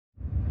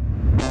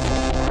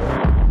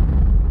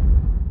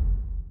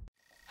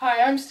Hi,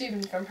 I'm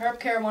Steven from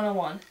HerbCare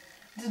 101.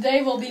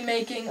 Today we'll be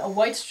making a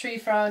white tree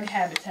frog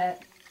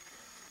habitat.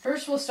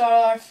 First we'll start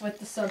off with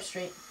the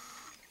substrate.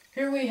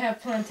 Here we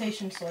have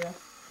plantation soil.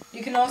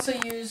 You can also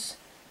use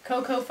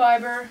cocoa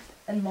fiber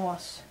and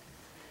moss.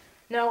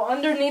 Now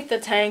underneath the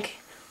tank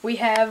we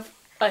have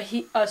a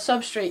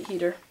substrate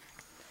heater.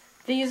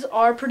 These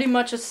are pretty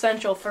much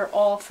essential for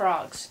all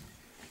frogs.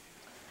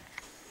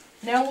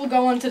 Now we'll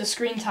go on to the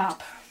screen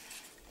top.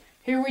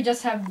 Here we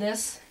just have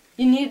this.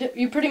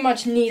 You pretty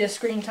much need a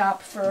screen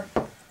top for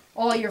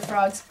all your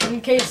frogs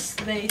in case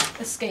they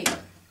escape.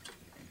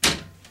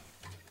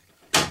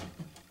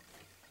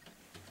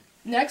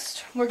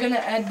 Next, we're going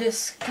to add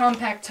this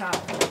compact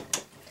top.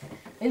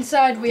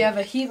 Inside we have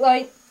a heat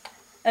light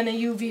and a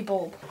UV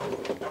bulb.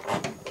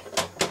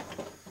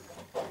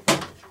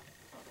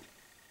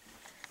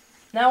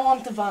 Now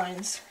on to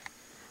vines.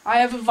 I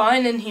have a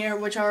vine in here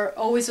which are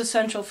always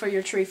essential for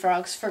your tree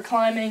frogs for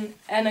climbing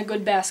and a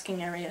good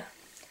basking area.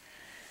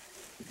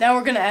 Now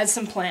we're going to add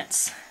some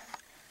plants.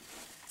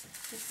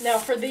 Now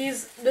for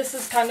these, this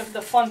is kind of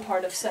the fun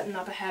part of setting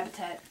up a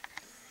habitat.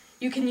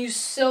 You can use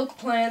silk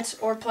plants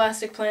or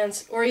plastic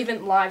plants or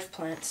even live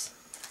plants.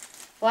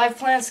 Live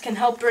plants can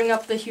help bring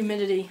up the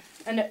humidity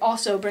and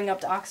also bring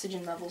up the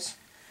oxygen levels.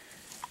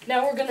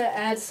 Now we're going to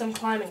add some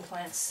climbing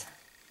plants.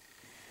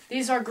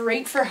 These are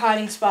great for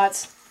hiding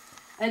spots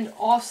and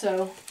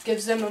also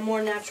gives them a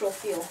more natural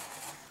feel.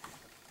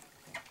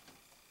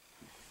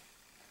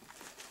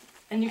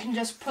 And you can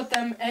just put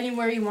them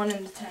anywhere you want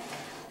in the tank.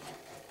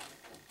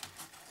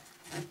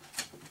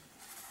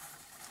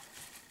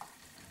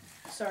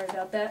 Sorry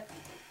about that.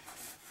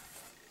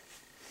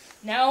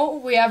 Now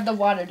we have the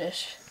water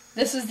dish.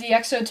 This is the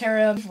Exo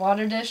Terra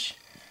water dish.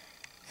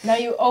 Now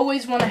you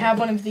always want to have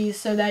one of these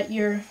so that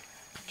your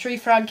tree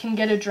frog can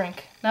get a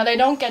drink. Now they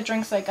don't get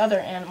drinks like other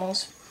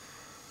animals.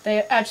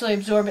 They actually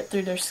absorb it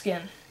through their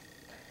skin.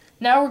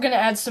 Now we're going to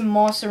add some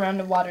moss around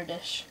the water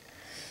dish.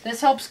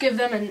 This helps give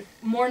them a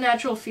more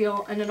natural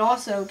feel, and it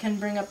also can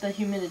bring up the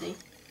humidity.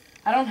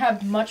 I don't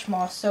have much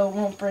moss, so it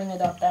won't bring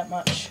it up that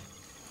much.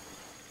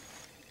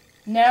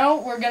 Now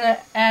we're going to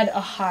add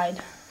a hide.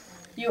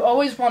 You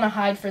always want a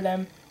hide for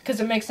them, because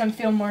it makes them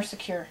feel more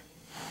secure.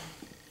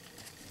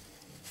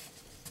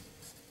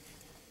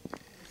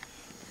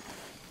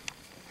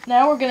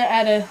 Now we're going to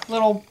add a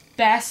little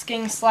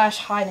basking /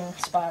 hiding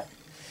spot,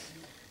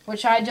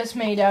 which I just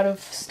made out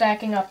of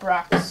stacking up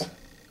rocks.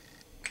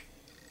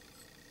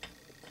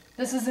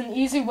 This is an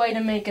easy way to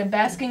make a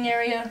basking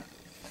area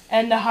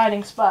and a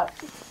hiding spot.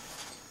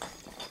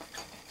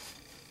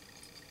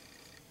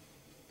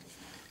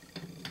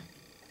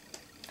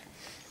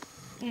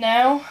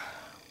 Now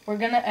we're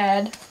going to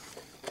add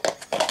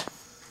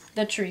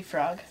the tree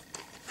frog.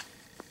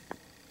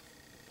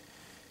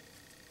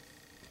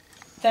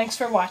 Thanks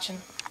for watching.